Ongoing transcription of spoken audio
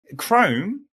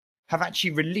Chrome have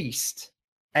actually released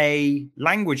a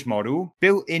language model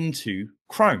built into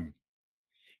Chrome.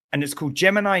 And it's called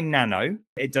Gemini Nano.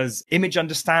 It does image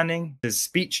understanding, does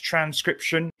speech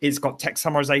transcription. It's got text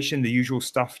summarization, the usual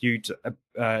stuff you'd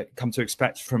come to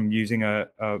expect from using a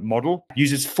model.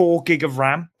 Uses 4 gig of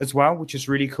RAM as well, which is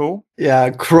really cool. Yeah,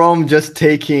 Chrome just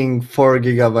taking 4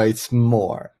 gigabytes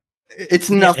more. It's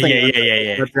nothing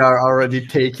that they are already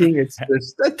taking. It's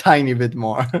just a tiny bit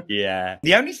more. Yeah.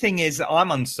 The only thing is that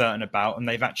I'm uncertain about, and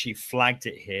they've actually flagged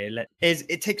it here, is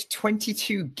it takes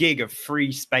 22 gig of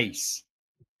free space.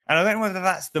 And I don't know whether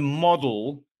that's the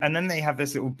model. And then they have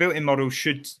this little built-in model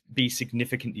should be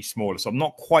significantly smaller. So I'm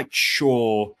not quite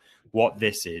sure what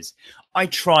this is. I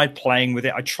tried playing with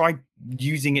it. I tried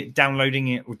using it, downloading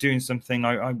it, or doing something.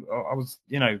 I was,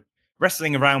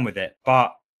 wrestling around with it,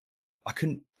 but I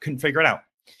couldn't figure it out.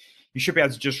 You should be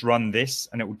able to just run this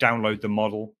and it will download the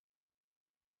model.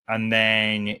 And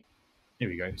then here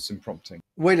we go, some prompting.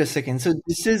 Wait a second. So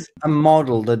this is a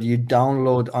model that you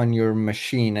download on your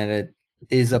machine and it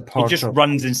is a part It just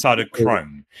runs inside of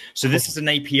Chrome. So this is an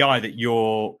API that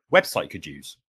your website could use.